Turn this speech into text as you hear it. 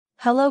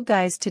Hello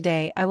guys,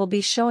 today I will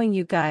be showing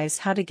you guys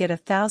how to get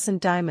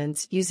 1,000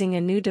 diamonds using a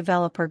new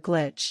developer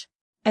glitch.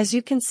 As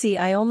you can see,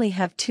 I only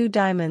have 2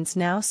 diamonds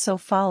now, so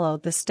follow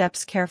the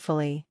steps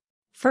carefully.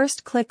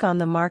 First, click on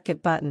the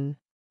market button.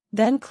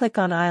 Then click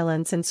on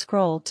islands and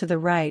scroll to the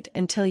right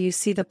until you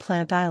see the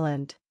plant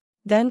island.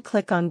 Then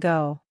click on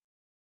go.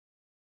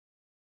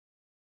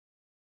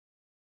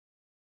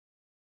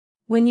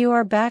 When you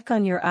are back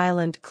on your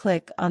island,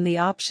 click on the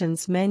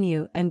options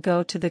menu and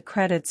go to the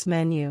credits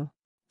menu.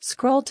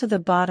 Scroll to the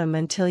bottom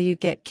until you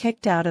get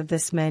kicked out of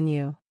this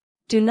menu.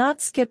 Do not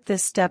skip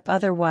this step,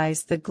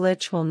 otherwise the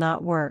glitch will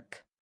not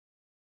work.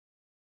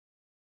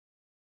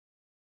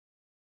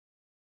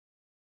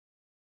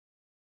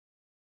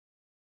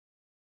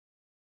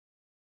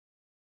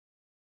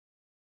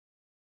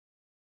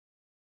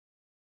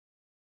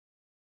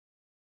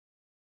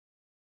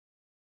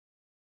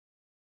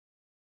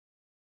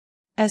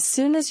 As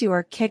soon as you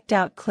are kicked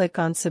out, click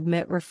on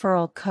Submit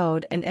Referral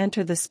Code and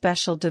enter the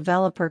special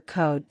developer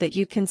code that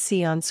you can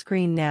see on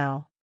screen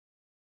now.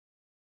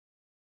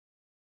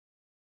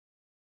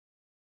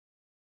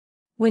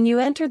 When you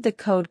entered the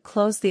code,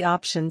 close the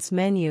options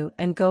menu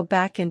and go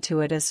back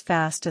into it as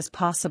fast as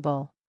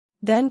possible.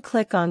 Then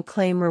click on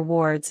Claim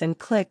Rewards and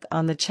click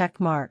on the check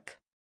mark.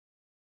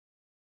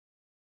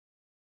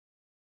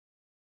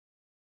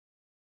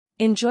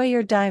 Enjoy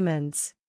your diamonds.